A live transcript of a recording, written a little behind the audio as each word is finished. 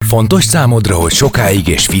Fontos számodra, hogy sokáig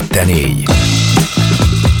és fitten élj.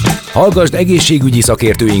 Hallgasd egészségügyi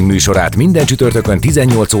szakértőink műsorát minden csütörtökön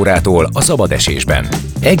 18 órától a szabad esésben.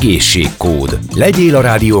 Egészségkód. Legyél a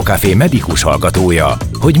Rádiókafé medikus hallgatója,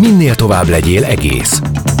 hogy minél tovább legyél egész.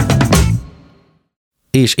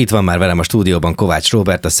 És itt van már velem a stúdióban Kovács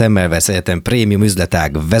Róbert, a Semmelweis Egyetem prémium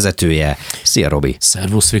üzletág vezetője. Szia, Robi!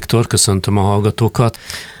 Szervusz, Viktor, köszöntöm a hallgatókat.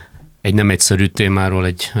 Egy nem egyszerű témáról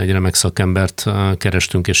egy remek szakembert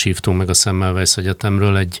kerestünk és hívtunk meg a Semmelweis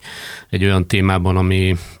Egyetemről egy olyan témában,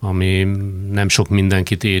 ami nem sok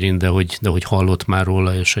mindenkit érint, de hogy hallott már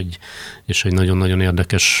róla, és egy nagyon-nagyon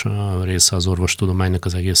érdekes része az orvostudománynak,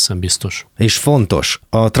 az egészen biztos. És fontos,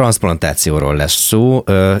 a transzplantációról lesz szó,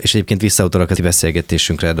 és egyébként visszautalok a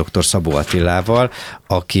beszélgetésünkre dr. Szabó Attilával,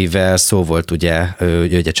 akivel szó volt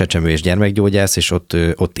ugye csecsemő és gyermekgyógyász, és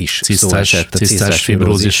ott is szó esett a cisztás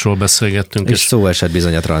fibrózisról beszélgettünk. És szó esett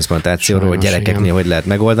bizony a transzplantációról, hogy gyerekeknél igen, hogy lehet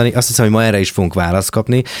megoldani. Azt hiszem, hogy ma erre is fogunk választ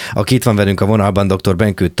kapni. Aki itt van velünk a vonalban, dr.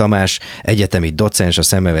 Benkő Tamás, egyetemi docens, a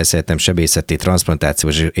Semmelweis Egyetem Sebészeti,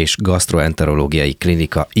 Transzplantációs és Gasztroenterológiai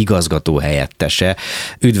Klinika igazgatóhelyettese.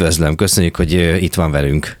 Üdvözlöm, köszönjük, hogy itt van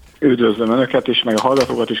velünk. Üdvözlöm Önöket is, meg a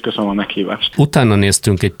hallgatókat is, köszönöm a meghívást. Utána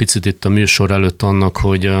néztünk egy picit itt a műsor előtt annak,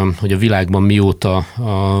 hogy a világban mióta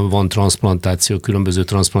van transzplantáció, különböző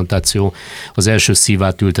transzplantáció. Az első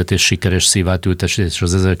szívátültetés, sikeres szívátültetés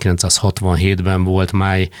az 1967-ben volt,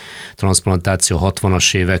 máj transzplantáció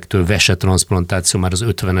 60-as évektől, vesetranszplantáció már az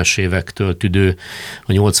 50-es évektől, tüdő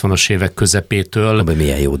a 80-as évek közepétől. Abban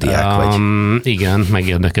milyen jó diák vagy. Igen, meg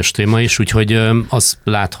érdekes téma is, úgyhogy az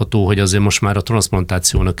látható, hogy azért most már a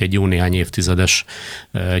transzplantációnak egy jó néhány évtizedes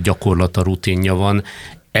gyakorlata, rutinja van.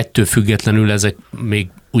 Ettől függetlenül ezek még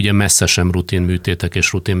ugye messze sem rutin műtétek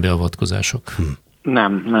és rutin beavatkozások.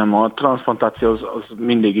 Nem. A transzplantáció az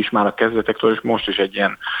mindig is már a kezdetektől, és most is egy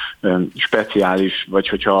ilyen speciális, vagy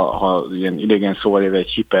hogyha ilyen idegen szóval éve egy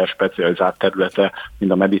hiperspecializált területe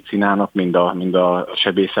mind a medicinának, mind a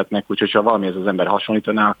sebészetnek, úgyhogy ha valami ez az ember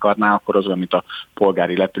hasonlítani akarná, akkor az olyan, mint a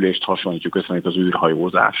polgári repülést hasonlítjuk össze, mint az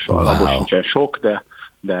űrhajózással. Wow. Abban sincsen sok,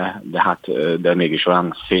 de mégis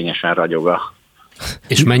olyan fényesen ragyog a...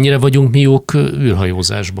 És mennyire vagyunk mi jók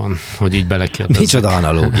űrhajózásban, hogy így belekérdezzek? Micsoda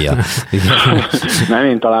analógia. Nem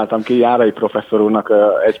én találtam ki, Járai professzor úrnak,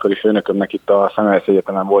 egykori főnökömnek itt a Semmelweis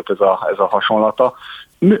Egyetemen volt ez a hasonlata.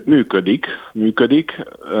 Működik,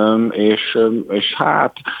 és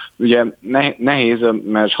hát ugye nehéz,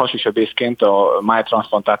 mert hasisebészként a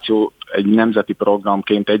májtranszplantáció egy nemzeti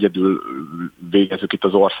programként egyedül végezzük itt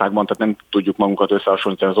az országban, tehát nem tudjuk magunkat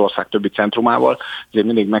összehasonlítani az ország többi centrumával, ezért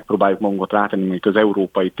mindig megpróbáljuk magunkat rátenni mondjuk az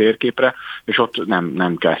európai térképre, és ott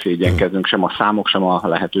nem kell szégyenkeznünk sem a számok, sem a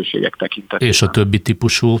lehetőségek tekintetében. És a többi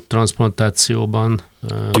típusú transzplantációban?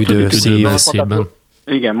 Tüdő, szívben?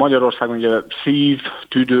 Igen, Magyarországon ugye szív,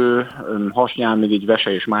 tüdő, hasnyálmirigy,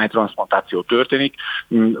 vese és májtranszplantáció történik.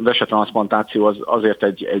 Vesetranszplantáció az azért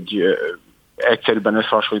egy egyszerűbben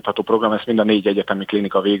összehasonlítható program, ezt mind a 4 egyetemi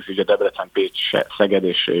klinika végzi, ugye Debrecen, Pécs, Szeged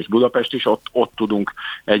és Budapest is, ott tudunk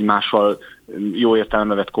egymással jó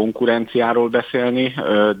értelembe vett konkurenciáról beszélni,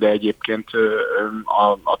 de egyébként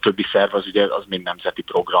a többi szerv az ugye az mind nemzeti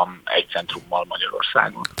program egy centrummal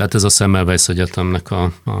Magyarországon. Tehát ez a Semmelweis Egyetemnek a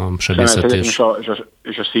sebészetés.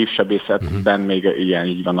 És a szívsebészetben még ilyen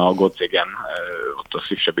így van a Gottségen, ott a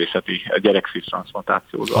szívsebészeti, a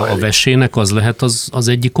gyerekszívtranszplantáció. A vesének az lehet az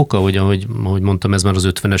egyik oka, hogy ahogy mondtam, ez már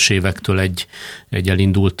az 50-es évektől egy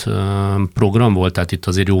elindult program volt, tehát itt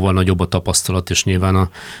azért jóval nagyobb a tapasztalat, és nyilván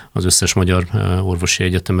az összes magyar orvosi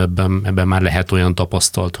egyetem ebben már lehet olyan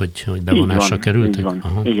tapasztalt, hogy bevonásra kerültek?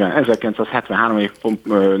 Igen, 1973 év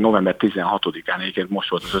november 16-án egyébként most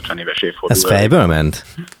volt az 50 éves évforduló. Ez fejből ment?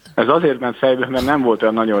 Ez azért ment fejből, mert nem volt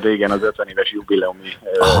olyan nagyon régen az 50 éves jubileumi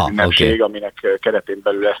ünnepség, aminek keretén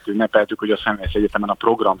belül ezt ünnepeltük, hogy a Semmelweis Egyetemen a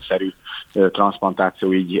programszerű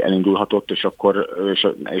transzplantáció így elindulhatott,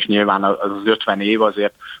 és nyilván az 50 év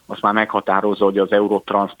azért azt már meghatározza, hogy az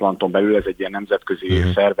Eurotranszplanton belül ez egy ilyen nemzetközi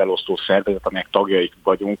szervelosztó szervezet, amelyek tagjaik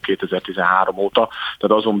vagyunk 2013 óta,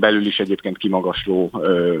 tehát azon belül is egyébként kimagasló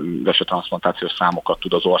vesetranszplantációs számokat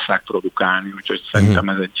tud az ország produkálni, úgyhogy szerintem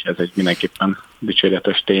ez egy mindenképpen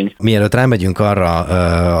dicséretes tény. Mielőtt rámegyünk arra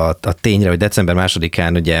a tényre, hogy december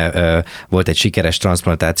 2-án ugye volt egy sikeres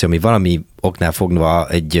transzplantáció, ami valami oknál fogva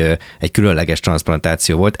egy különleges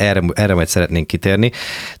transzplantáció volt, erre majd szeretnénk kitérni,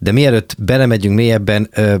 de mielőtt belemegyünk mélyebben,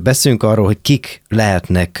 beszéljünk arról, hogy kik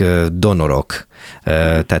lehetnek donorok.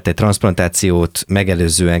 Tehát egy transzplantációt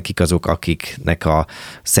megelőzően kik azok, akiknek a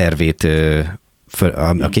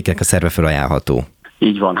szerve felajánlható.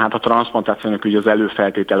 Így van, hát a transzplantációnak ugye az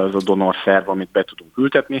előfeltétele az a donorszerv, amit be tudunk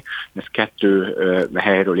ültetni. Ez 2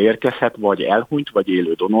 helyről érkezhet, vagy elhunyt, vagy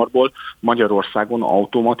élő donorból. Magyarországon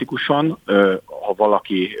automatikusan, ha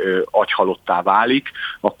valaki agyhalottá válik,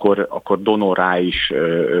 akkor donorrá is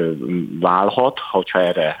válhat, hogyha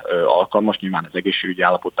erre alkalmas, nyilván az egészségügyi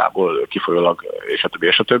állapotából kifolyólag,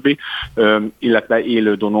 és a többi. Illetve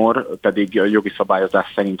élő donor pedig jogi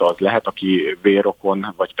szabályozás szerint az lehet, aki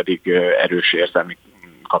vérrokon, vagy pedig erős érzelmi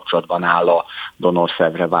kapcsolatban áll a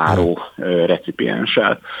donorszervre váró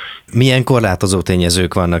recipienssel. Milyen korlátozó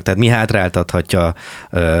tényezők vannak? Tehát mi hátráltathatja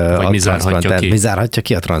mi zárhatja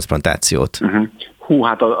ki a transzplantációt?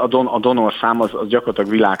 Hát a donorszám az gyakorlatilag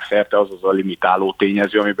világszerte az a limitáló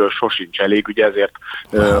tényező, amiből sosincs elég, ugye ezért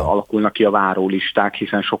alakulnak ki a várólisták,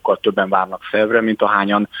 hiszen sokkal többen várnak szervre, mint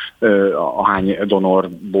ahány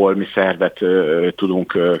donorból mi szervet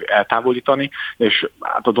tudunk eltávolítani, és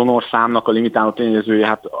hát a donorszámnak a limitáló tényezője,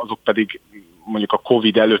 hát azok pedig mondjuk a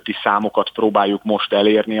Covid előtti számokat próbáljuk most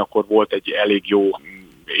elérni, akkor volt egy elég jó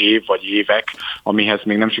év vagy évek, amihez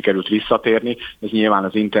még nem sikerült visszatérni. Ez nyilván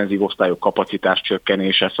az intenzív osztályok kapacitás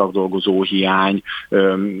csökkenése, szakdolgozó hiány.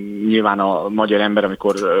 Nyilván a magyar ember,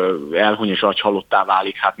 amikor elhuny és agyhalottá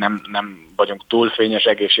válik, hát nem vagyunk túl fényes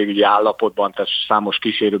egészségügyi állapotban, tehát számos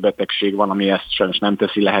kísérőbetegség van, ami ezt sajnos nem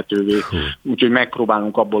teszi lehetővé. Úgyhogy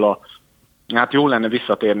megpróbálunk abból hát jó lenne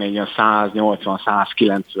visszatérni egy ilyen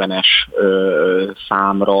 180-190-es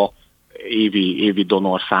számra, évi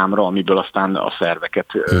donorszámra, amiből aztán a szerveket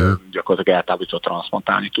gyakorlatilag eltávolítva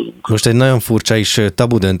transzplantálni tudunk. Most egy nagyon furcsa és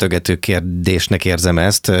tabudöntögető kérdésnek érzem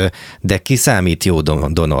ezt, de ki számít jó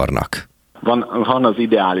donornak? Van az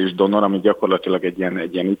ideális donor, ami gyakorlatilag egy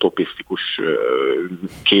ilyen utopisztikus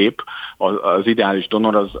kép. Az ideális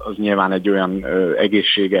donor az nyilván egy olyan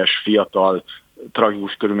egészséges, fiatal,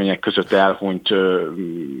 tragikus körülmények között elhunyt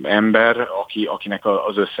ember, akinek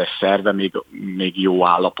az összes szerve még jó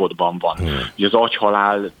állapotban van. Ugye az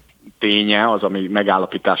agyhalál ténye az, ami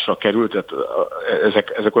megállapításra került, tehát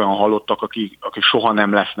ezek olyan halottak, akik soha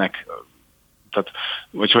nem lesznek, tehát,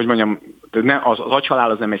 vagy hogy mondjam, az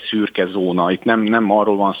agyhalál az nem egy szürke zóna, itt nem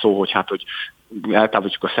arról van szó, hogy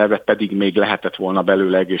eltávolítjuk a szervet, pedig még lehetett volna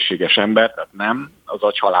belőle egészséges ember, tehát nem. Az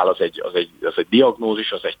agyhalál az egy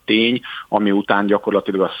diagnózis, az egy tény, ami után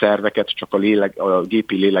gyakorlatilag a szerveket csak a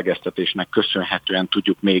gépi lélegeztetésnek köszönhetően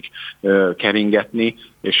tudjuk még keringetni,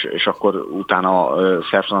 és akkor utána a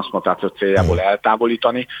szervtranszplantáció céljából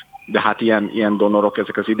eltávolítani. De hát ilyen donorok,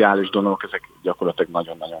 ezek az ideális donorok, ezek gyakorlatilag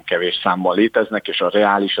nagyon-nagyon kevés számban léteznek, és a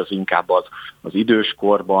reális az inkább az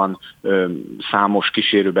időskorban, számos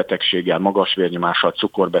kísérőbetegséggel, magas vérnyomással,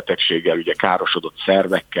 cukorbetegséggel, ugye károsodott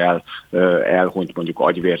szervekkel, elhunyt mondjuk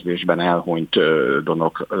agyvérzésben elhunyt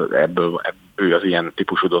donorok, ebből az ilyen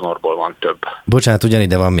típusú donorból van több. Bocsánat,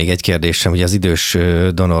 ugyanide van még egy kérdésem, hogy az idős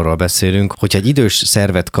donorról beszélünk, hogyha egy idős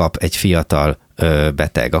szervet kap egy fiatal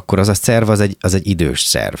beteg, akkor az a szerv az egy idős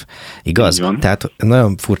szerv. Igaz? Tehát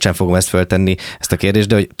nagyon furcsán fogom ezt föltenni, ezt a kérdést,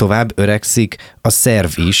 de hogy tovább öregszik a szerv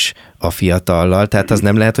is a fiatallal, tehát az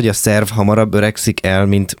nem lehet, hogy a szerv hamarabb öregszik el,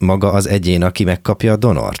 mint maga az egyén, aki megkapja a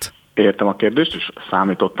donort? Értem a kérdést, és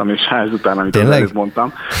számítottam, és ezután, amit az előbb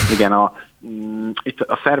mondtam. Igen, itt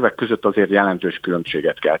a szervek között azért jelentős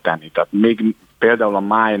különbséget kell tenni. Tehát még például a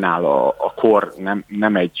májnál a kor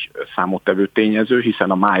nem egy számottevő tényező,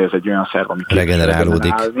 hiszen a máj az egy olyan szerv, ami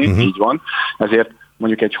regenerálódik. Így van. Ezért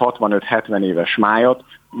mondjuk egy 65-70 éves májat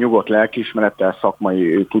nyugodt lelkiismerettel,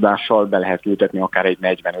 szakmai tudással be lehet ültetni akár egy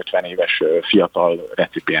 40-50 éves fiatal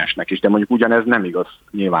recipiensnek is. De mondjuk ugyanez nem igaz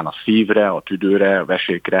nyilván a szívre, a tüdőre, a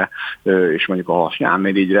vesékre, és mondjuk a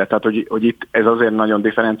hasnyálmirigyre. Tehát, hogy itt ez azért nagyon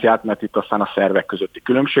differenciált, mert itt aztán a szervek közötti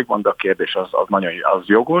különbség van, de a kérdés az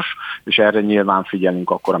jogos, és erre nyilván figyelünk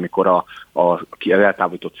akkor, amikor az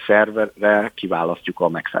eltávolított szervre kiválasztjuk a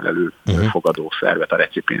megfelelő fogadó szervet, a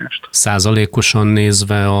recipienst. Százalékosan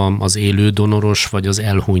nézve az élő donoros, vagy az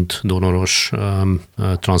elhunyt donoros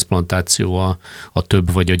transzplantáció a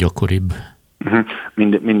több vagy a gyakoribb?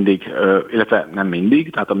 Mindig, illetve nem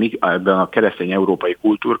mindig, tehát ebben a keresztény európai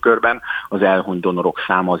kultúrkörben az elhunyt donorok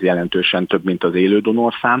száma az jelentősen több, mint az élő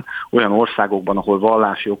donorszám. Olyan országokban, ahol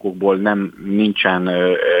vallási okokból nincsen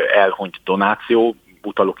elhunyt donáció,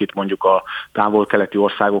 utalok itt mondjuk a távol-keleti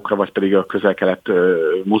országokra, vagy pedig a közel-kelet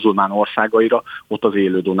muzulmán országaira, ott az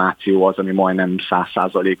élő donáció az, ami majdnem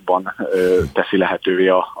 100%-ban teszi lehetővé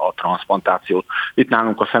a transzplantációt. Itt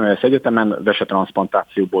nálunk a Semmelweis Egyetemen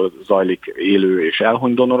vesetranszplantációból zajlik élő és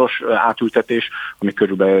elhunyt donoros átültetés, ami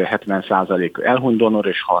körülbelül 70% elhunyt donor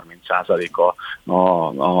és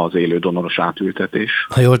 30% az élő donoros átültetés.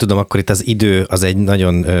 Ha jól tudom, akkor itt az idő az egy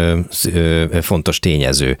nagyon fontos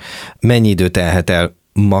tényező. Mennyi idő telhet el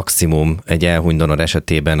maximum egy elhunyt-donor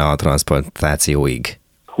esetében a transzplantációig?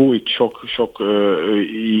 Itt sok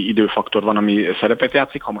időfaktor van, ami szerepet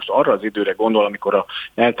játszik. Ha most arra az időre gondol, amikor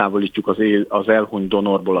eltávolítjuk az elhunyt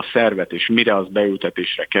donorból a szervet, és mire az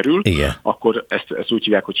beültetésre kerül, igen, akkor ezt úgy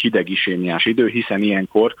hívják, hogy hideg isémiás idő, hiszen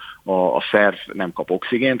ilyenkor a szerv nem kap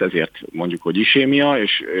oxigént, ezért mondjuk, hogy isémia,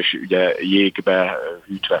 és ugye jégbe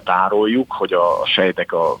hűtve tároljuk, hogy a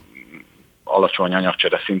sejtek a alacsony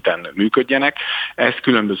anyagcsere szinten működjenek. Ez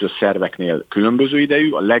különböző szerveknél különböző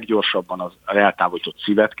idejű, a leggyorsabban az eltávolított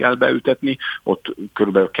szívet kell beültetni, ott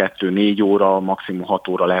kb. 2-4 óra, maximum 6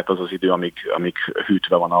 óra lehet az az idő, amíg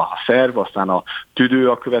hűtve van a szerv, aztán a tüdő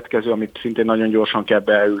a következő, amit szintén nagyon gyorsan kell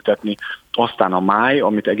beültetni, aztán a máj,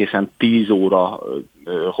 amit egészen 10 óra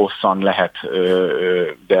hosszan lehet,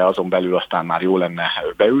 de azon belül aztán már jó lenne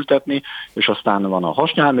beültetni, és aztán van a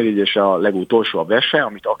hasnyálmirigy, és a legutolsó a vese,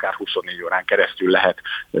 amit akár 24 órán keresztül lehet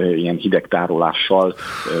ilyen hidegtárolással,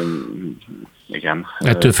 igen.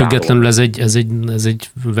 Ettől függetlenül ez egy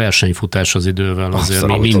versenyfutás az idővel, azért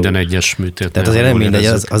mi minden egyes műtét. Tehát azért nem mindegy,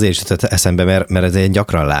 azért is jutott eszembe, mert azért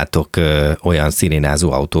gyakran látok olyan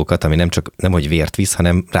szirénázó autókat, ami nem hogy vért visz,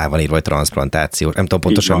 hanem rá van írva, hogy transzplantáció. Nem tudom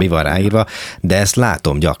pontosan mi van ráírva, de ezt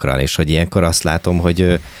látom gyakran, és hogy ilyenkor azt látom,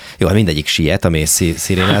 hogy jó, mindegyik siet, ami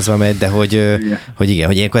szirénázva megy, de hogy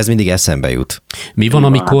ilyenkor ez mindig eszembe jut. Mi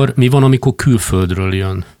van, amikor külföldről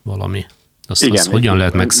jön valami? Azt hogyan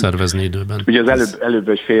lehet megszervezni időben? Ugye az előbb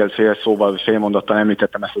egy fél szóval, fél mondattal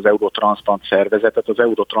említettem ezt az Eurotranszplant szervezetet. Az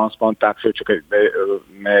Eurotranszplantáció, csak egy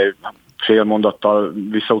fél mondattal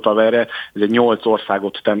visszautalva erre, ez egy 8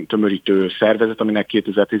 országot tömörítő szervezet, aminek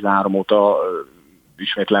 2013 óta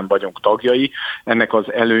ismétlen vagyunk tagjai. Ennek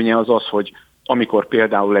az előnye az, hogy amikor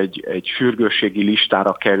például egy sürgősségi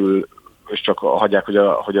listára kerül, és csak hagyják,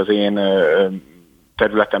 hogy az én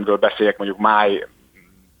területemről beszéljek, mondjuk máj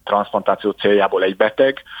transzplantáció céljából egy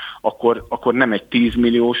beteg, akkor nem egy 10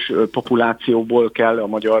 milliós populációból kell a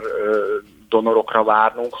magyar donorokra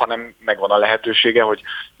várnunk, hanem megvan a lehetősége,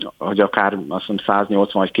 hogy akár azt mondom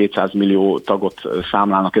 180 vagy 200 millió tagot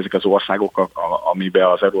számlálnak ezek az országok,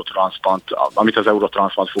 amit az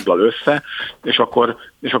Eurotranszplant foglal össze, és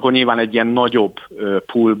akkor nyilván egy ilyen nagyobb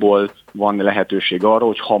poolból van lehetőség arra,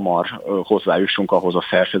 hogy hamar hozzájussunk ahhoz a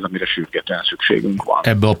szervhez, amire sürgetően szükségünk van.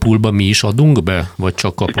 Ebbe a poolba mi is adunk be, vagy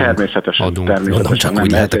csak kapunk? Természetesen. Csak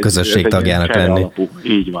úgy lehet a közösség tagjának lenni. Alapú.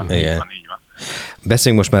 Így van.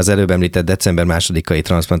 Beszéljünk most már az előbb említett december 2-ai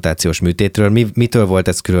transzplantációs műtétről. Mitől volt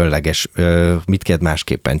ez különleges? Mit kell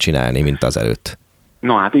másképpen csinálni, mint az előtt?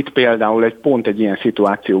 Na hát itt például pont egy ilyen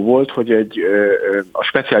szituáció volt, hogy a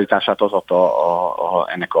specialitását az adta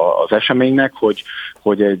ennek az eseménynek,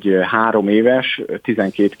 hogy egy 3 éves,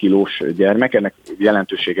 12 kilós gyermek, ennek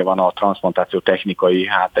jelentősége van a transzplantáció technikai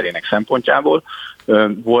hátterének szempontjából,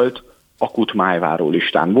 volt akut májváró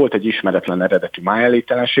listán. Volt egy ismeretlen eredetű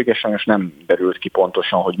májelégtelenség, és sajnos nem derült ki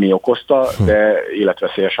pontosan, hogy mi okozta, de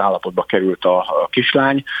életveszélyes állapotba került a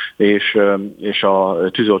kislány, és a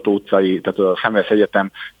Tűzoltó utcai, tehát a Semmelweis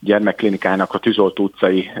Egyetem gyermekklinikájának a Tűzoltó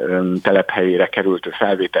utcai telephelyére került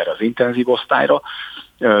felvételre az intenzív osztályra.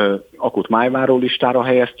 Akut májváró listára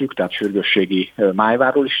helyeztük, tehát sürgősségi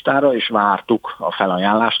májváró listára, és vártuk a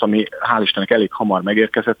felajánlást, ami hál' Istennek elég hamar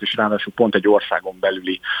megérkezett, és ráadásul pont egy országon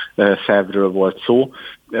belüli szervről volt szó.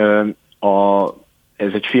 Ez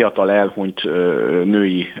egy fiatal elhunyt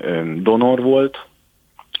női donor volt,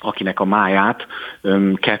 akinek a máját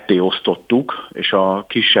ketté osztottuk, és a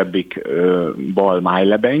kisebbik bal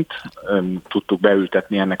májlebenyt tudtuk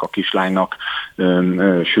beültetni ennek a kislánynak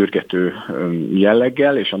sürgető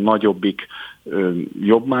jelleggel, és a nagyobbik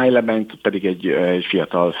jobb májlebenyt pedig egy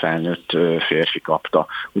fiatal felnőtt férfi kapta.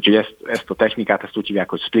 Úgyhogy ezt a technikát úgy hívják,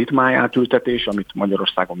 hogy split májátültetés, amit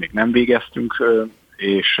Magyarországon még nem végeztünk,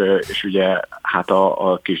 és ugye hát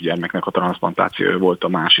a kisgyermeknek a transzplantációja volt a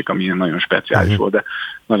másik, ami nagyon speciális volt, de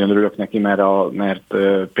nagyon örülök neki, mert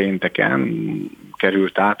pénteken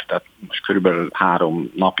került át, tehát most körülbelül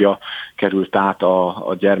 3 napja került át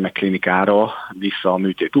a gyermekklinikára vissza a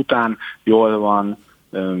műtét után, jól van,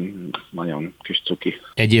 nagyon kis cuki.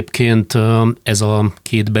 Egyébként ez a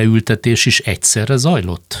 2 beültetés is egyszerre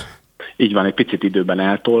zajlott? Így van, egy picit időben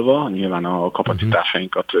eltolva, nyilván a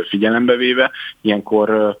kapacitásainkat figyelembe véve.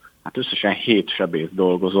 Ilyenkor hát összesen 7 sebész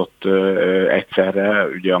dolgozott egyszerre,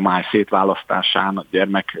 ugye a máj szétválasztásán, a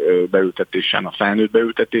gyermek beültetésen, a felnőtt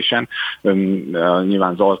beültetésen,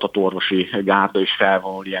 nyilván az altatóorvosi gárda is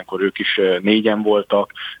felvonul, ilyenkor ők is 4-en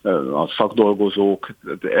voltak, a szakdolgozók,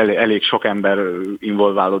 elég sok ember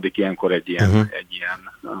involválódik ilyenkor egy ilyen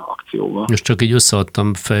akcióval. És csak így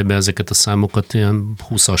összeadtam fejbe ezeket a számokat, ilyen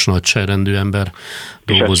 20-as nagyságrendű ember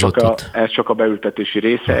dolgozott ott. Ez csak a beültetési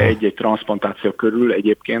része, egy transzplantáció körül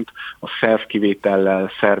egyébként a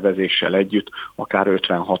szervkivétellel, szervezéssel együtt akár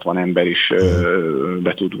 50-60 ember is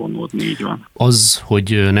be tud vonódni, így van. Az,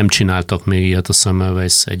 hogy nem csináltak még ilyet a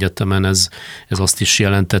Semmelweis Egyetemen, ez azt is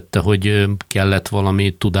jelentette, hogy kellett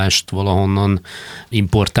valami tudást valahonnan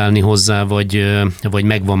importálni hozzá, vagy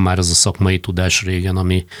megvan már az a szakmai tudás régen,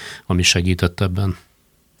 ami segített ebben?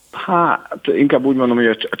 Hát inkább úgy mondom,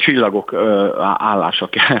 hogy a csillagok állása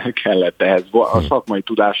kellett ehhez. A szakmai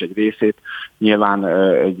tudás egy részét nyilván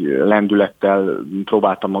egy lendülettel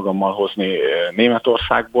próbáltam magammal hozni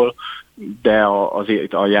Németországból, de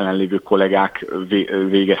a jelenlévő kollégák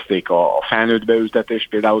végezték a felnőtt beültetést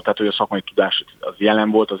például, tehát hogy a szakmai tudás az jelen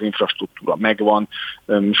volt, az infrastruktúra megvan,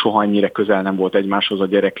 soha annyira közel nem volt egymáshoz a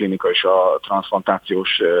gyerekklinika és a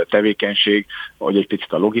transzplantációs tevékenység, hogy egy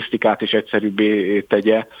picit a logisztikát is egyszerűbbé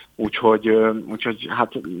tegye, úgyhogy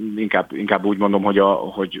hát inkább úgy mondom,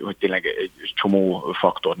 hogy tényleg egy csomó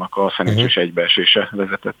faktornak a szerencsés egybeesése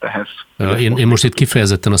vezetett ehhez. Én most itt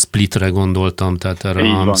kifejezetten a splitre gondoltam, tehát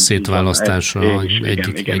erre a szétválasztásra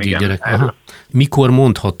egyik gyerek. Mikor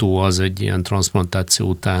mondható az egy ilyen transzplantáció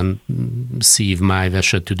után, szív-máj,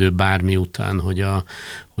 vesetüdő, bármi után,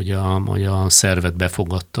 hogy a szervet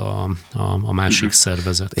befogadta a másik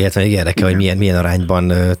szervezet? Illetve érdekel, hogy milyen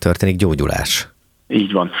arányban történik gyógyulás.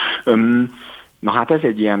 Így van. Na hát ez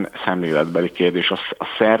egy ilyen szemléletbeli kérdés. A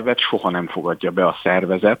szervet soha nem fogadja be a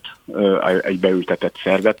szervezet, egy beültetett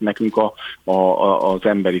szervet. Nekünk az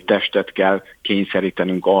emberi testet kell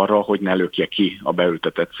kényszerítenünk arra, hogy ne lökje ki a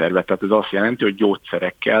beültetett szervet. Tehát ez azt jelenti, hogy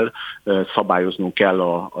gyógyszerekkel szabályoznunk kell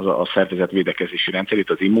a szervezet védekezési rendszerét,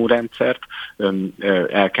 az immunrendszert,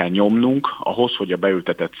 el kell nyomnunk ahhoz, hogy a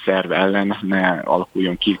beültetett szerv ellen ne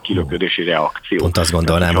alakuljon kilöködési reakció. Pont azt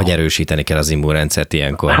gondolnám, hogy erősíteni kell az immunrendszert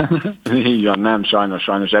ilyenkor. Így van, nem,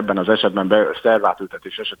 sajnos ebben az esetben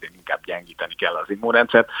szervátültetés esetén inkább gyengíteni kell az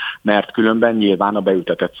immunrendszert, mert különben nyilván a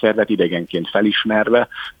beültetett szervet idegenként felismerve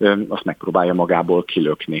azt megpróbálja magából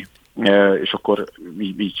kilökni. És akkor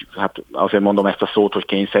így, hát azért mondom ezt a szót, hogy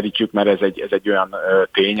kényszerítjük, mert ez egy olyan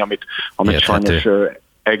tény, amit sajnos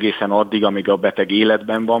egészen addig, amíg a beteg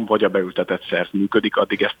életben van, vagy a beültetett szerv működik,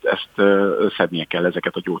 addig ezt szednie kell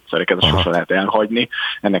ezeket a gyógyszereket, ezt sosem lehet elhagyni.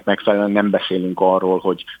 Ennek megfelelően nem beszélünk arról,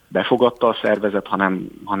 hogy befogadta a szervezet,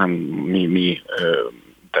 hanem mi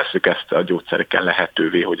tesszük ezt a gyógyszerekkel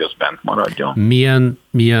lehetővé, hogy az bent maradjon.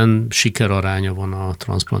 Milyen sikeraránya van a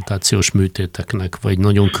transzplantációs műtéteknek, vagy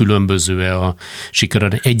nagyon különböző-e a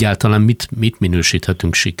sikerarány? Egyáltalán mit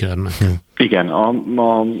minősíthetünk sikernek? Igen,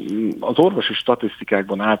 az orvosi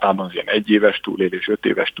statisztikákban általában az ilyen 1 éves túlélés, 5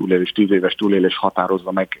 éves túlélés, 10 éves túlélés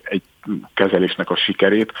határozza meg egy kezelésnek a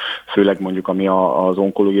sikerét, főleg mondjuk ami az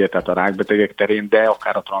onkológia, tehát a rákbetegek terén, de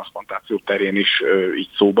akár a transzplantáció terén is így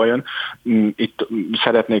szóba jön. Itt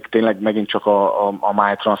szeretnék tényleg megint csak a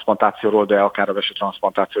májtranszplantációról, de akár a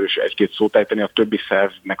vesetranszplantációról is egy-két szót ejteni, a többi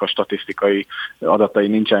szervnek a statisztikai adatai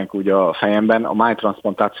nincsenek ugye a fejemben. A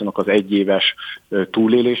májtranszplantációnak az 1 éves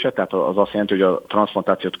túlélése, tehát az azt jelenti, hogy a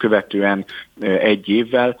transzplantációt követően 1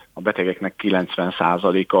 évvel a betegeknek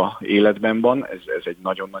 90%-a életben van, ez egy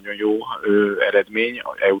nagyon-nagyon jó eredmény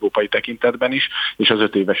európai tekintetben is, és az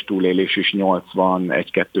 5 éves túlélés is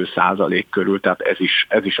 81-2% körül, tehát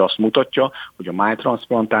ez is azt mutatja, hogy a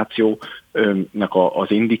májtranszplantációnak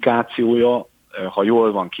az indikációja, ha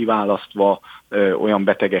jól van kiválasztva, olyan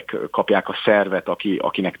betegek kapják a szervet,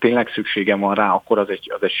 akinek tényleg szüksége van rá, akkor az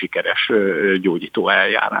egy sikeres gyógyító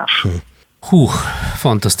eljárás.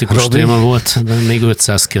 Fantasztikus téma volt, de még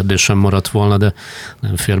 500 kérdésem maradt volna, de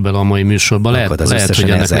nem fér bele a mai műsorba.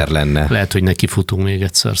 Lehet, hogy neki futunk még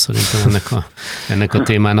egyszer szerintem ennek a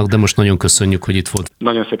témának, de most nagyon köszönjük, hogy itt volt.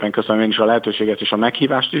 Nagyon szépen köszönöm én is a lehetőséget és a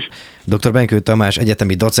meghívást is. Dr. Benkő Tamás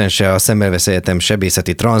egyetemi docense, a Semmelweis Egyetem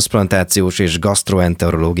Sebészeti Transzplantációs és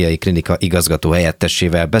Gasztroenterológiai Klinika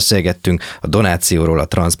igazgatóhelyettesével beszélgettünk a donációról, a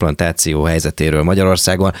transzplantáció helyzetéről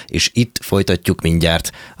Magyarországon, és itt folytatjuk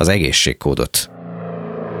mindjárt az egészségkódot.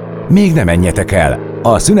 Még nem menjetek el!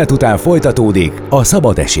 A szünet után folytatódik a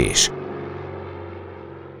szabad esés.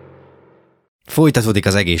 Folytatódik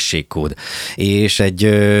az egészségkód, és egy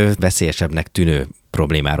veszélyesebbnek tűnő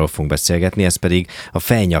problémáról fogunk beszélgetni, ez pedig a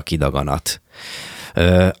fej-nyaki daganat.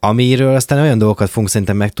 Amiről aztán olyan dolgokat fogunk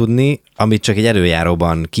szerintem megtudni, amit csak egy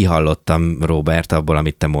előjáróban kihallottam, Róbert, abból,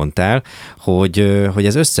 amit te mondtál, hogy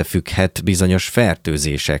ez összefügghet bizonyos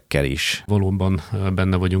fertőzésekkel is. Valóban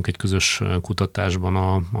benne vagyunk egy közös kutatásban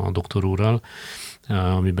a doktor úrral,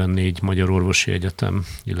 amiben 4 magyar orvosi egyetem,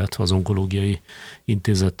 illetve az onkológiai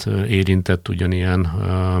intézet érintett ugyanilyen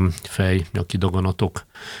fej-nyaki daganatok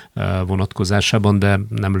vonatkozásában, de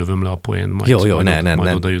nem lövöm le a poén,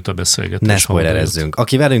 majd oda jut a beszélgetés. Ne spoilerezzünk.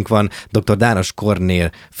 Aki velünk van, dr. Dános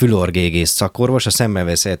Kornél, fül-orr-gégész szakorvos, a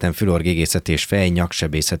Semmelweis Egyetem Fül-Orr-Gégészeti és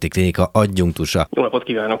Fej-Nyaksebészeti Klinika adjunktusa. Jó napot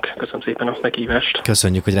kívánok, köszönöm szépen a meghívást.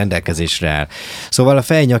 Köszönjük, hogy rendelkezésre áll. Szóval a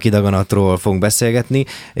fej-nyaki daganatról fogunk beszélgetni,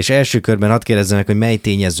 és első körben hadd kérdezzem meg, hogy mely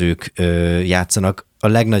tényezők játszanak a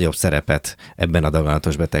legnagyobb szerepet ebben a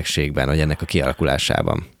daganatos betegségben, vagy ennek a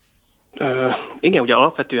kialakulásában. Igen, ugye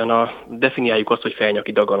alapvetően definiáljuk azt, hogy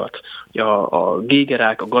fej-nyaki daganat. Ugye a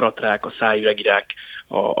gégerák, a garatrák, a szájüregirák,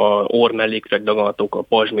 a orr-melléküreg daganatok, a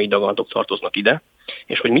pajzsmély daganatok tartoznak ide.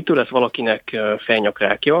 És hogy mitől lesz valakinek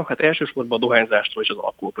fej-nyakrákja? Hát elsősorban a dohányzástól és az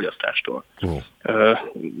alkoholfogyasztástól.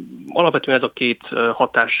 Alapvetően ez a két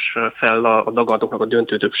hatás fel a daganatoknak a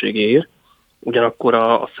döntő többségéért. Ugyanakkor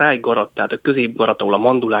a szájgarat, tehát a középgarat, ahol a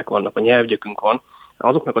mandulák vannak, a nyelvgyökünk van,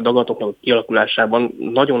 azoknak a daganatoknak a kialakulásában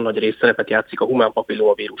nagyon nagy rész szerepet játszik a humán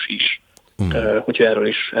papillomavírus is. Úgyhogy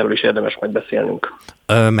erről is érdemes majd beszélnünk.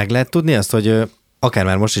 Meg lehet tudni azt, hogy akár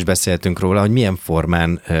már most is beszéltünk róla, hogy milyen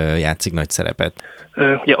formán játszik nagy szerepet?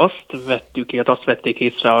 Ugye azt vették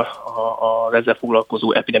észre az ezzel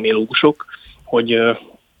foglalkozó epidemiológusok, hogy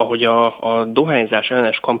ahogy a dohányzás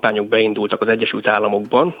ellenes kampányok beindultak az Egyesült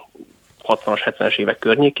Államokban, 60-as, 70-es évek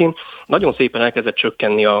környékén, nagyon szépen elkezdett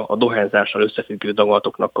csökkenni a dohányzással összefüggő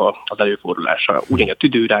daganatoknak az előfordulása. Ugyanígy a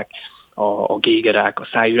tüdőrák, a gégerák, a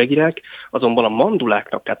szájüregirák, azonban a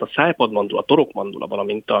manduláknak, tehát a szájpadmandula, a torokmandula,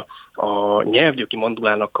 valamint a nyelvgyöki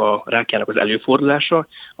mandulának a rákjának az előfordulása,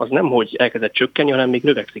 az nemhogy elkezdett csökkenni, hanem még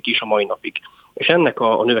növekszik is a mai napig. És ennek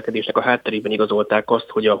a növekedésnek a hátterében igazolták azt,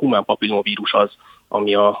 hogy a humán papillomavírus az,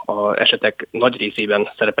 ami a esetek nagy részében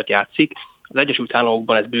szerepet játszik. Az Egyesült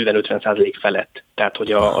Államokban ez bőven 50% felett. Tehát,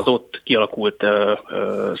 hogy az ott kialakult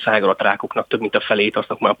szájgaratrákoknak több mint a felét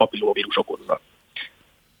azt már a papillomavírus okozza.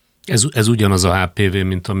 Ez ugyanaz a HPV,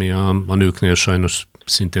 mint ami a nőknél sajnos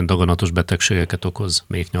szintén daganatos betegségeket okoz,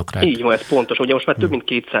 méhnyakrák. Így van, ez pontos. Ugye most már több mint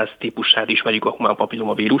 200 típusát ismerjük a humán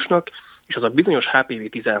papillomavírusnak, és az a bizonyos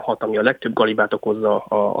HPV-16, ami a legtöbb galibát okozza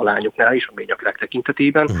a lányoknál is, a méhnyakrák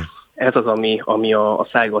tekintetében, ez az, ami a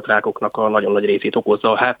szájgaratrákoknak a nagyon nagy részét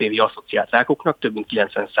okozza, a HPV-asszociált rákoknak több mint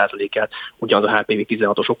 90%-át ugyanaz a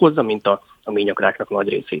HPV-16-os okozza, mint a méhnyakráknak nagy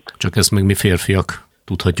részét. Csak ezt meg mi férfiak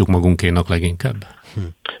tudhatjuk magunkénak leginkább.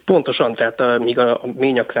 Pontosan, tehát míg a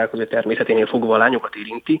méhnyakrák az természeténél fogva a lányokat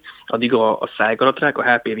érinti, addig a szájgaratrák, a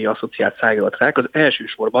HPV-asszociált szájgaratrák az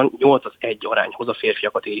elsősorban 8:1 arányhoz a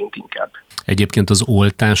férfiakat érint inkább. Egyébként az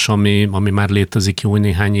oltás, ami már létezik jó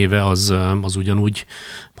néhány éve, az ugyanúgy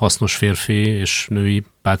hasznos férfi és női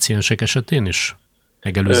páciensek esetén is?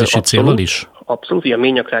 Megelőzési céllal is? Abszolút, a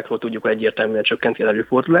méhnyakrákról tudjuk, hogy egyértelműen csökkenti az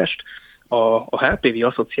előfordulást. A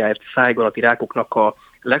HPV-asszociált szájgarati rákoknak a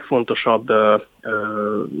legfontosabb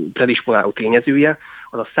predisponáló tényezője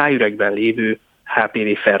az a szájüregben lévő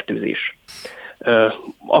HPV fertőzés.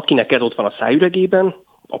 Akinek ez ott van a szájüregében,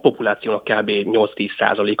 a populációnak kb.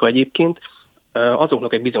 8-10%-a egyébként,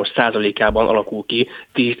 azoknak egy bizonyos százalékában alakul ki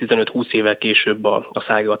 10-15-20 évvel később a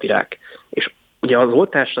szájgarati rák. És ugye az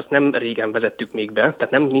oltást azt nem régen vezettük még be,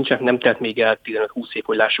 tehát nem telt még el 15-20 év,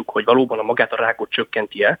 hogy lássuk, hogy valóban magát a rákot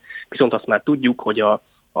csökkenti-e, viszont azt már tudjuk, hogy a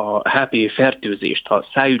HPV fertőzést, a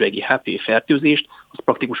szájüregi HPV fertőzést, az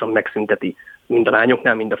praktikusan megszünteti mind a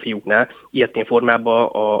lányoknál, mind a fiúknál. Ilyetén formában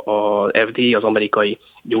a FDA, az amerikai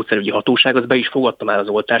gyógyszerügyi hatóság, az be is fogadta már az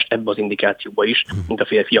oltást ebbe az indikációba is, mint a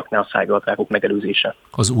férfiaknál a szájgaratrákok megelőzése.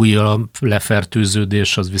 Az újra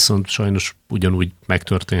lefertőződés az viszont sajnos ugyanúgy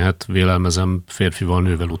megtörténhet, vélelmezem, férfival,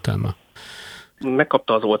 nővel utána.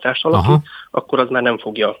 Megkapta az oltást valaki, akkor az már nem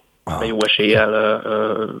fogja jó eséllyel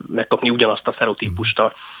megkapni ugyanazt a szerotípust,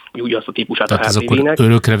 ugyanazt a típusát. Tehát a HPV-nek. Tehát ez akkor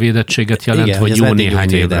örökre védettséget jelent, igen, vagy jó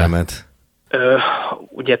néhány évre?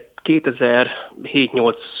 Ugye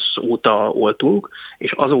 2007-8 óta oltunk,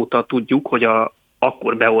 és azóta tudjuk, hogy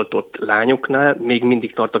akkor beoltott lányoknál még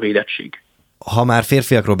mindig tart a védettség. Ha már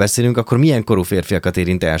férfiakról beszélünk, akkor milyen korú férfiakat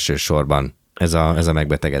érint elsősorban ez a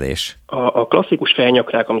megbetegedés? A klasszikus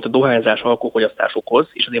fejnyakrák, amit a dohányzás, alkoholfogyasztás okoz,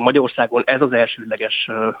 és azért Magyarországon ez az elsődleges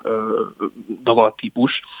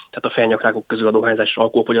daganattípus, tehát a fejnyakrákok közül a dohányzás és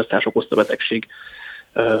alkoholfogyasztás okozta betegségből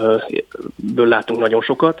látunk nagyon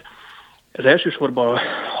sokat. Ez elsősorban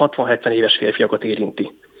 60-70 éves férfiakat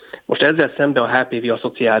érinti. Most ezzel szemben a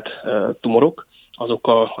HPV-asszociált tumorok,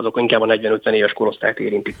 azok inkább a 40-50 éves korosztályt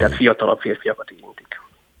érintik, tehát fiatalabb férfiakat érintik.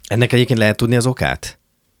 Ennek egyébként lehet tudni az okát?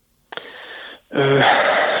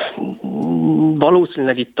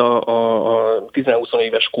 Valószínűleg itt a 10-20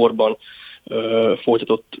 éves korban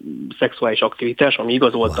folytatott szexuális aktivitás, ami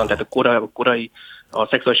igazoltan, tehát a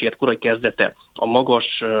szexuális élet korai kezdete, a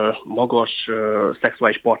magas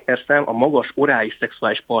szexuális partnerszám, a magas orális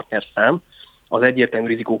szexuális partnerszám az egyértelmű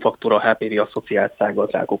rizikófaktor a HPV-asszociált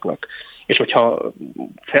szájgazrákoknak. És hogyha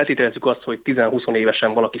feltételezzük azt, hogy 10-20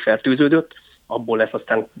 évesen valaki fertőződött, abból lesz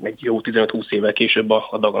aztán egy jó 15-20 évvel később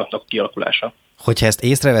a daganatnak kialakulása. Hogyha ezt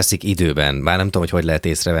észreveszik időben, bár nem tudom, hogy lehet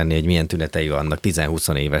észrevenni, hogy milyen tünetei vannak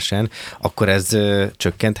 10-20 évesen, akkor ez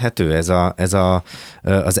csökkenthető,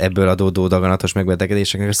 az ebből adódó daganatos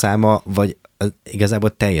megbetegedéseknek a száma, vagy igazából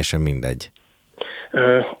teljesen mindegy?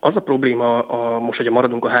 Az a probléma, most, hogy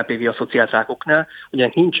maradunk a HPV-asszociált rákoknál, ugye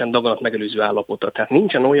nincsen daganat megelőző állapota, tehát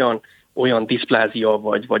nincsen olyan diszplázia,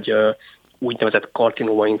 vagy úgynevezett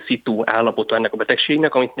karcinoma in situ állapota ennek a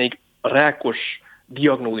betegségnek, amit még a rákos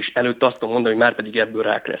diagnózis előtt azt tudom mondani, hogy már pedig ebből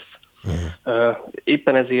rák lesz.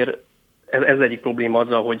 Éppen ezért ez egyik probléma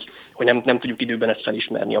azzal, hogy nem tudjuk időben ezt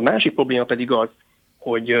felismerni. A másik probléma pedig az,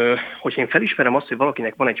 hogy én felismerem azt, hogy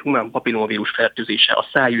valakinek van egy humán papillomavírus fertőzése a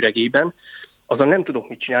szájüregében, azzal nem tudok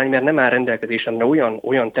mit csinálni, mert nem áll rendelkezésemre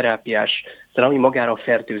olyan terápiás, ami magára a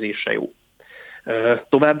fertőzésre jó.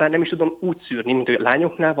 Továbbá nem is tudom úgy szűrni, mint hogy a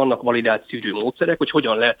lányoknál vannak validált szűrőmódszerek, hogy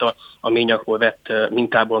hogyan lehet a ményakról vett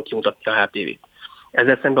mintából kimutatni a HPV-t.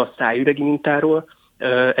 Ezzel szemben a szájüregi mintáról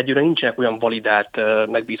egyre nincsenek olyan validált,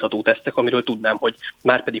 megbízható tesztek, amiről tudnám, hogy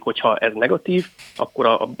márpedig, hogyha ez negatív, akkor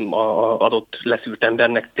az adott leszűrt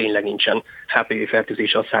embernek tényleg nincsen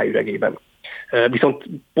HPV-fertőzése a szájüregében. Viszont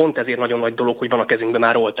pont ezért nagyon nagy dolog, hogy van a kezünkben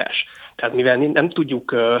már oltás. Tehát mivel nem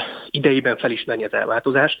tudjuk idejében felismerni az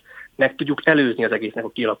elváltozást, meg tudjuk előzni az egésznek a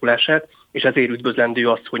kialakulását, és ezért üdvözlendő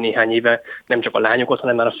az, hogy néhány éve nem csak a lányokat,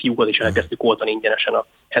 hanem már a fiúkat is elkezdtük oltani ingyenesen a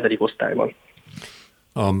 7. osztályban.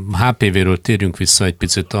 A HPV-ről térjünk vissza egy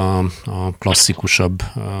picit a klasszikusabb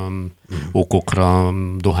okokra,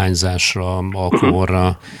 dohányzásra,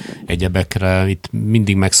 alkoholra, egyebekre. Itt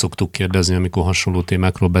mindig meg szoktuk kérdezni, amikor hasonló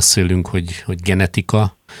témákról beszélünk, hogy genetika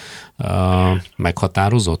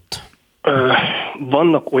meghatározott?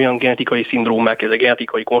 Vannak olyan genetikai szindrómák, ezek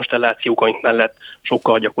genetikai konstellációk, amik mellett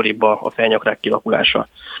sokkal gyakoribb a fejnyakrák kialakulása.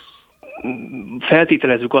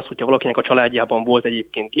 Feltételezzük azt, hogyha valakinek a családjában volt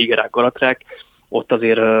egyébként gégerák, galatrák, ott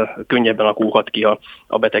azért könnyebben alakulhat ki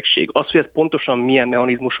a betegség. Az, hogy ez pontosan milyen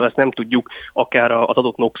mechanizmusra, ezt nem tudjuk, akár az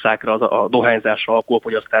adott noxákra, a dohányzásra,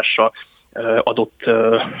 alkoholfogyasztásra adott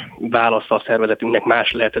válasza a szervezetünknek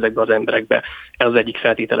más lehet ezekbe az emberekbe. Ez az egyik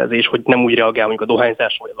feltételezés, hogy nem úgy reagál mondjuk a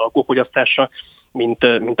dohányzásra vagy az alkoholfogyasztásra,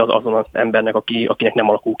 mint azon az embernek, akinek nem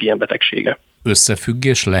alakul ki ilyen betegsége.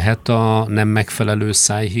 Összefüggés lehet a nem megfelelő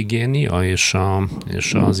szájhigiénia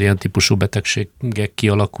és az ilyen típusú betegségek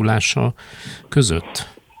kialakulása között?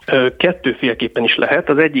 Kettőféleképpen is lehet.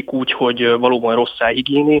 Az egyik úgy, hogy valóban rossz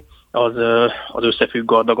szájhigiéni, az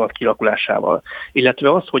összefügg a daganat kialakulásával.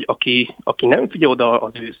 Illetve az, hogy aki nem figyel oda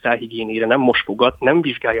az ő szájhigiénére, nem mosfogat, nem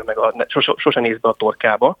vizsgálja meg, sose néz be a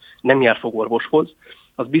torkába, nem jár fogorvoshoz,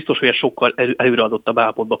 az biztos, hogy sokkal előreadottabb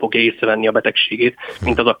állapotba fogja észrevenni a betegségét,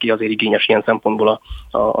 mint az, aki azért igényes ilyen szempontból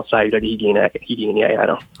a szájüregi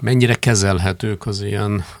higiéniájára. Mennyire kezelhetők az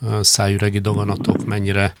ilyen szájüregi daganatok?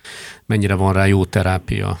 Mennyire van rá jó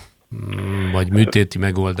terápia? Vagy műtéti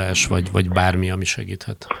megoldás, vagy bármi, ami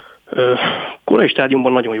segíthet? Korai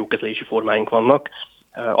stádiumban nagyon jó kezelési formáink vannak,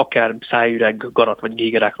 akár szájüreg, garat vagy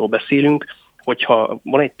gégerákról beszélünk, hogyha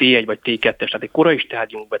van egy T1 vagy T2-es, tehát egy korai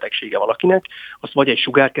stádium betegsége valakinek, azt vagy egy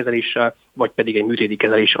sugárkezeléssel, vagy pedig egy műtéti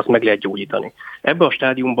kezeléssel azt meg lehet gyógyítani. Ebben a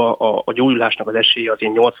stádiumban a gyógyulásnak az esélye az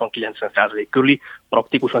ilyen 80-90% körüli,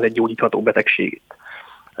 praktikusan egy gyógyítható betegség.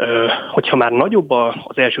 Hogyha már nagyobb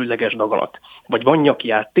az elsődleges daganat, vagy van nyaki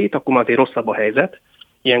áttét, akkor már azért rosszabb a helyzet.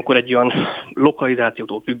 Ilyenkor egy olyan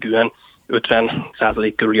lokalizációtól függően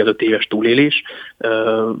 50% körüli az 5 éves túlélés.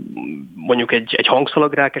 Mondjuk egy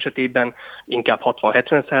hangszalagrák esetében inkább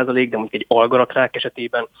 60-70%, de mondjuk egy algaratrák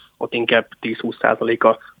esetében ott inkább 10-20%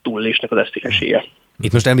 a túlélésnek az esélye.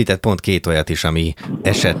 Itt most említett pont két olyat is, ami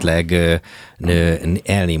esetleg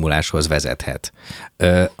elnémuláshoz vezethet.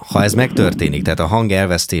 Ha ez megtörténik, tehát a hang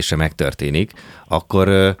elvesztése megtörténik,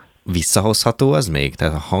 akkor visszahozható az még?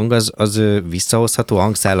 Tehát a hang az visszahozható, a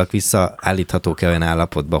hangszálak visszaállíthatók-e olyan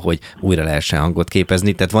állapotba, hogy újra lehessen hangot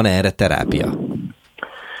képezni? Tehát van-e erre terápia?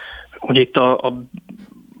 Ugye itt a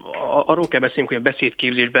arról kell beszélnünk, hogy a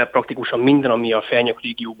beszédképzésben praktikusan minden, ami a fej-nyak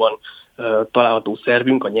régióban található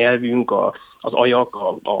szervünk, a nyelvünk, az ajak,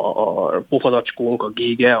 a pofazacskónk, a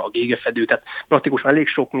gégefedő, tehát praktikusan elég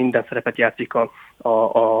sok minden szerepet játszik a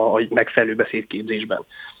megfelelő beszédképzésben.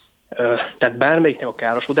 Tehát bármelyiknek a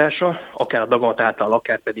károsodása, akár a daganat által,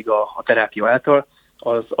 akár pedig a terápia által,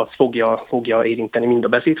 az fogja érinteni mind a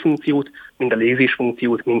beszédfunkciót, mind a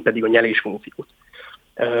légzésfunkciót, mind pedig a nyelésfunkciót.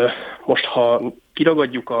 Most, ha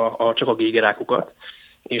kiragadjuk csak a gégerákokat,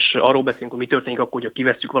 és arról beszélünk, hogy mi történik akkor, hogyha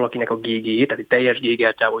kivesszük valakinek a gégéjét, tehát egy teljes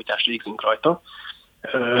gégeltávolítást végzünk rajta,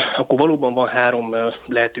 akkor valóban van 3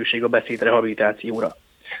 lehetőség a beszédrehabilitációra.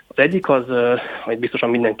 Az egyik az, amit biztosan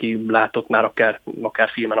mindenki látott már akár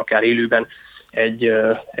filmen, akár élőben,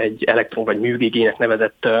 egy elektron vagy műgégének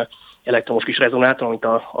nevezett elektromos kis rezonátor, amit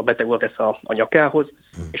a beteg oda tesz a nyakához,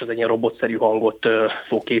 és az egy ilyen robotszerű hangot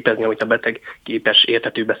fog képezni, amit a beteg képes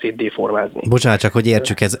érthető beszéddé formázni. Bocsánat, csak hogy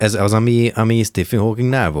értsük, ez az, ami Stephen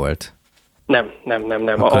Hawkingnál volt? Nem.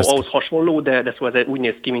 Ahhoz hasonló, de szóval ez úgy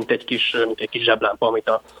néz ki, mint egy kis zseblámpa,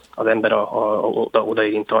 amit az ember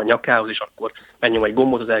odaérint a nyakához, és akkor megnyom egy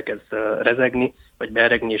gombot, az elkezd rezegni, vagy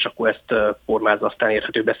beregni, és akkor ezt formázza aztán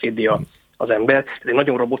érthető beszéddé az ember. Ez egy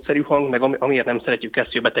nagyon robotszerű hang, meg amiért nem szeretjük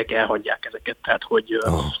ezt, hogy a betegek elhagyják ezeket, tehát hogy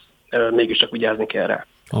mégiscsak vigyázni kell rá.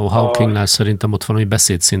 Hawkingnál szerintem ott valami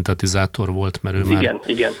beszédszintetizátor volt, mert ő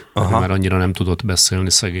igen. Már annyira nem tudott beszélni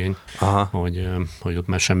szegény, hogy ott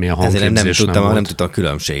már semmilyen hangképzés nem tudtam a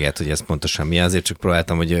különbséget, hogy ez pontosan mi, azért csak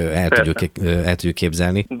próbáltam, hogy el tudjuk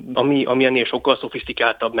képzelni. Ami ennél sokkal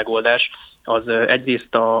szofisztikáltabb megoldás, az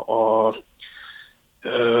egyrészt a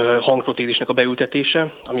hangprotézisnek a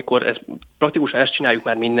beültetése, amikor praktikusan ezt csináljuk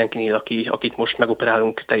már mindenkinél, akit most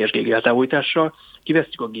megoperálunk teljes gégeltávolítással,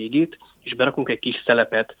 kivesszük a gégét, és berakunk egy kis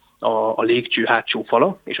szelepet a légcső hátsó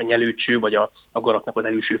fala, és a nyelőcső vagy a garatnak az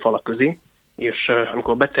előső fala közé, és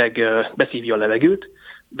amikor a beteg beszívja a levegőt,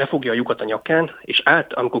 befogja a lyukat a nyakán, és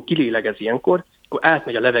amikor kilélegez ilyenkor, akkor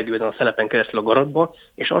átmegy a levegőben a szelepen keresztül a garatba,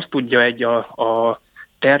 és azt tudja egy a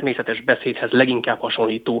természetes beszédhez leginkább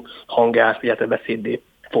hasonlító hangá, illetve beszéddé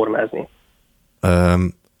formázni.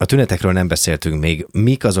 A tünetekről nem beszéltünk még.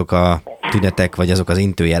 Mik azok a tünetek, vagy azok az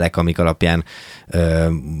intőjelek, amik alapján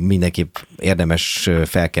mindenképp érdemes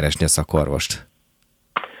felkeresni a szakorvost?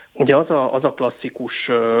 Ugye az a klasszikus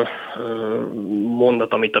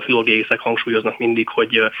mondat, amit a fül-orr-gégészek hangsúlyoznak mindig,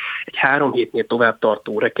 hogy egy 3 hétnél tovább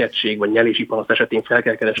tartó rekettség vagy nyelési panasz esetén fel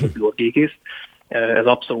kell keresni a fül-orr-gégészt. Ez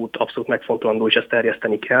abszolút megfontolandó, és ezt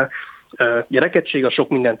terjeszteni kell. A rekettség az sok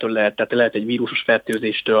mindentől lehet, tehát lehet egy vírusos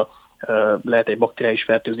fertőzéstől, lehet egy bakteriális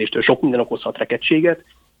fertőzéstől, sok minden okozhat rekettséget,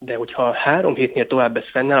 de hogyha 3 hétnél tovább ez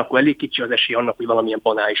fennáll, akkor elég kicsi az esély annak, hogy valamilyen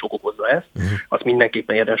banális ok okozza ezt. Azt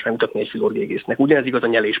mindenképpen érdemes megmutatni egy fül-orr-gégésznek. Ugyanez igaz a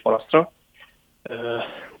nyeléspanaszra.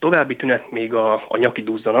 További tünet még a nyaki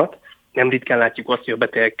duzzanat. Nem ritkán látjuk azt, hogy a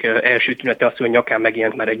beteg első tünete az, hogy a nyakán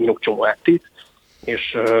megjelent már egy nyomokcsomó áttét,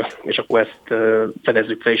 és akkor ezt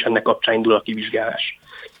fedezzük fel, és ennek kapcsán indul a kivizsgálás.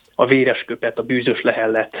 A véres köpet, a bűzös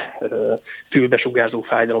lehellet, fülbesugárzó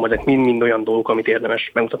fájdalom, ezek mind olyan dolgok, amit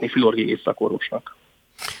érdemes megmutatni fül-orr-gégész szakorvosnak.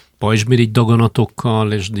 Pajzsmirigy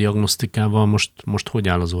daganatokkal és diagnosztikával most hogy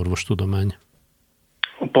áll az orvostudomány?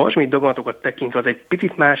 A pajzsmirigy daganatokat tekintve az egy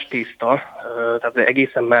picit más tészta, tehát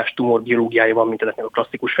egészen más tumorbiológiája van, mint ezeknek a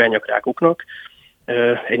klasszikus fejnyakrákoknak.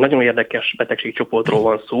 Egy nagyon érdekes betegségcsoportról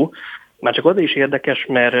van szó. Már csak azért is érdekes,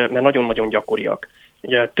 mert nagyon-nagyon gyakoriak.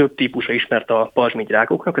 Ugye több típusa ismert a pajzsmirigy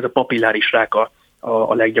rákoknak, ez a papilláris rák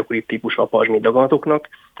a leggyakoribb típusa a pajzsmirigy daganatoknak.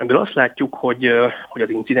 Ebből azt látjuk, hogy az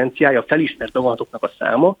incidenciája, a felismert daganatoknak a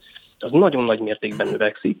száma, az nagyon nagy mértékben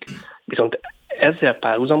növekszik, viszont ezzel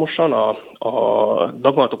párhuzamosan a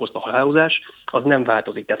daganatok okozta halálozás az nem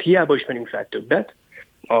változik. Tehát hiába ismerünk fel többet,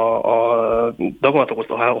 a daganatok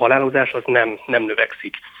okozta halálozás az nem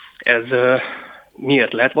növekszik. Ez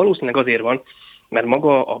miért lehet? Valószínűleg azért van, mert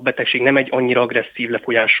maga a betegség nem egy annyira agresszív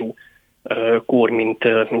lefolyású kór, mint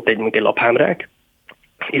egy laphámrák,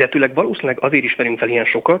 illetőleg valószínűleg azért ismerünk fel ilyen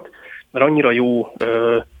sokat, mert annyira jó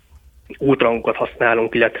ultrahangokat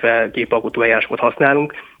használunk, illetve képalkotó eljárásokat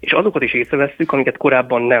használunk, és azokat is észrevesszük, amiket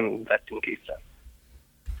korábban nem vettünk észre.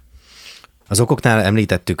 Az okoknál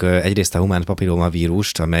említettük egyrészt a humán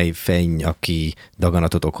papillomavírust, amely fej-nyaki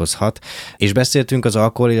daganatot okozhat, és beszéltünk az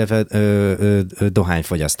alkohol, illetve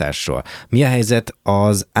dohányfogyasztásról. Mi a helyzet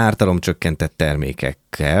az ártalomcsökkentett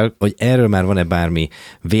termékekkel, hogy erről már van-e bármi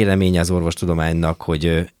véleménye az orvostudománynak,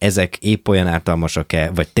 hogy ezek épp olyan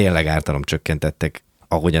ártalmasak-e, vagy tényleg ártalomcsökkentettek,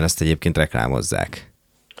 ahogyan ezt egyébként reklámozzák?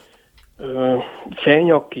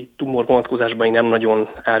 Fej-nyaki tumor vonatkozásban nem nagyon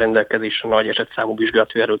áll rendelkezésre nagy esetszámú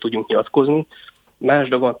vizsgálat, hogy erről tudjunk nyilatkozni. Más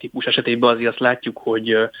daganattípus esetében azért azt látjuk,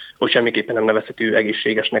 hogy semmiképpen nem nevezhető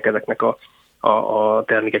egészségesnek ezeknek a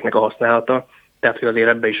termékeknek a használata. Tehát, hogy azért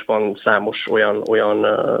ebben is van számos olyan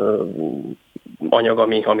anyag,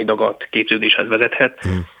 ami daganat képződéshez vezethet,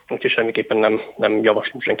 úgyhogy semmiképpen nem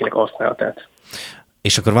javaslom senkinek a használatát.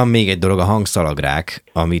 És akkor van még egy dolog, a hangszalagrák,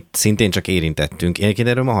 amit szintén csak érintettünk. Én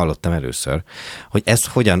erről ma hallottam először, hogy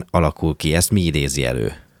ez hogyan alakul ki, ezt mi idézi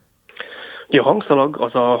elő? A hangszalag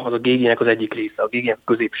az a gégének az egyik része, a gégének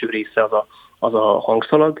a középső része az a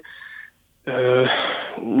hangszalag.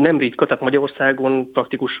 Nem ritka, tehát Magyarországon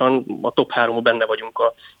praktikusan a top 3-ban benne vagyunk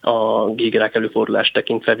a gégérák előfordulást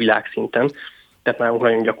tekintve világszinten, tehát nálunk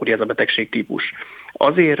nagyon gyakori ez a betegségtípus.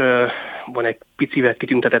 Azért van egy picivel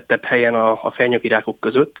kitüntetettebb helyen a fej-nyaki rákok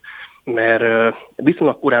között, mert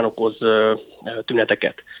viszonylag korán okoz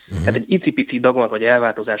tüneteket. Tehát egy icipici daganat vagy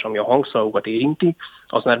elváltozás, ami a hangszalagokat érinti,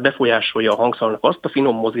 az már befolyásolja a hangszalagnak azt a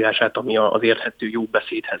finom mozgását, ami az érthető jó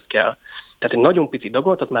beszédhez kell. Tehát egy nagyon pici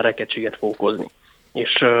daganat, az már rekedtséget fog okozni.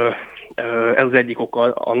 És ez az egyik oka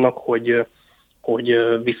annak, hogy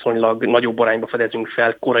viszonylag nagyobb arányba fedezünk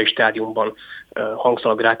fel korai stádiumban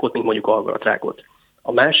hangszalagrákot, mint mondjuk algaratrákot.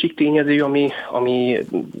 A másik tényező, ami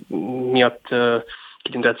miatt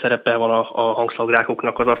kitüntetett szerepe van a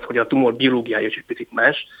hangszalagrákoknak, az az, hogy a tumor biológiája is egy picit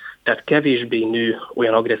más, tehát kevésbé nő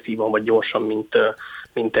olyan agresszívan vagy gyorsan,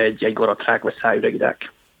 mint egy garatrák vagy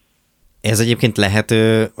szájüregirák. Ez egyébként lehet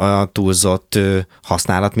a túlzott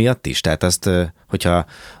használat miatt is? Tehát azt, hogyha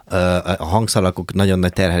a hangszalagok nagyon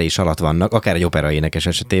nagy terhelés alatt vannak, akár egy operaénekes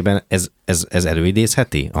esetében, ez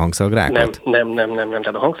előidézheti a hangszalagrákot? Nem.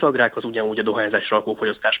 Tehát a hangszalagrák az ugyanúgy a dohányzás,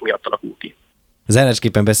 alkoholfogyasztás miatt alakul ki.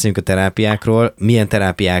 Zárásképpen beszéljünk a terápiákról. Milyen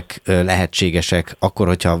terápiák lehetségesek akkor,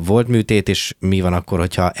 hogyha volt műtét, és mi van akkor,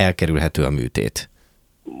 hogyha elkerülhető a műtét?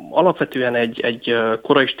 Alapvetően egy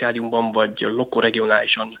korai stádiumban, vagy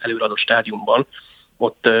lokoregionálisan előreadott stádiumban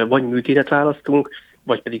ott vagy műtétet választunk,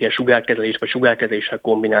 vagy pedig egy sugárkezelés, vagy sugárkezeléssel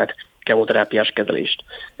kombinált kemoterápiás kezelést.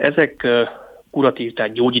 Ezek kuratív,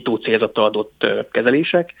 tehát gyógyító célzattal adott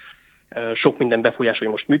kezelések. Sok minden befolyásolja,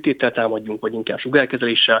 hogy most műtéttel támadjunk, vagy inkább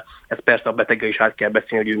sugárkezeléssel. Ez persze a beteggel is át kell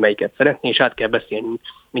beszélni, hogy ő melyiket szeretné, és át kell beszélni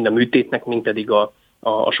mind a műtétnek, mind pedig a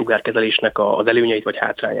sugárkezelésnek az előnyeit vagy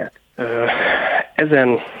hátrányát.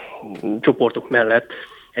 Ezen csoportok mellett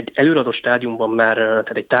egy előadott stádiumban már,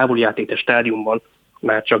 tehát egy távoli átétes stádiumban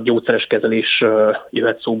már csak gyógyszeres kezelés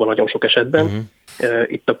jöhet szóba nagyon sok esetben.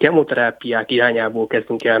 Itt a kemoterápiák irányából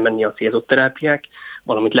kezdünk elmenni a célzott terápiák,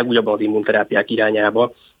 valamint legújabban az immunterápiák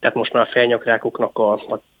irányába. Tehát most már a fejnyakrákoknak,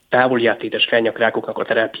 a távoli átétes fejnyakrákoknak a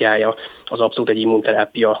terápiája az abszolút egy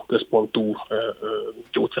immunterápia központú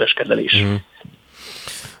gyógyszeres kezelés.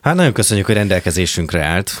 Hát nagyon köszönjük, hogy rendelkezésünkre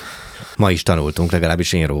állt. Ma is tanultunk,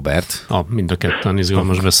 legalábbis én, Róbert. Mind a ketten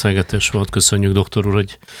izgalmas beszélgetés volt. Köszönjük, doktor úr,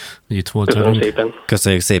 hogy itt volt velünk. Szépen.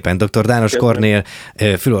 Köszönjük szépen. Dr. Dános Kornél,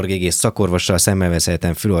 fül-orr-gégész szakorvossal, Semmelweis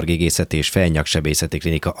Egyetem Fül-Orr-Gégészeti és Fej-Nyaksebészeti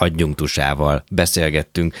Klinika adjunktusával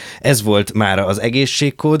beszélgettünk. Ez volt már az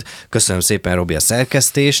egészségkód. Köszönöm szépen, Robi, a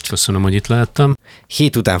szerkesztést. Köszönöm, hogy itt lehettem.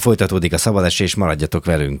 7 után folytatódik a szabadesés, maradjatok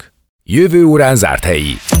velünk. Jövő órán zárt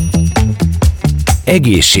helyi.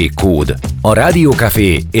 Egészségkód. A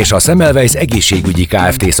Rádiókafé és a Semmelweis Egészségügyi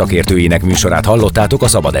Kft. Szakértőinek műsorát hallottátok a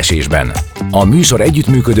szabadesésben. A műsor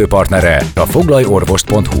együttműködő partnere a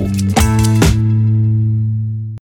foglalyorvost.hu.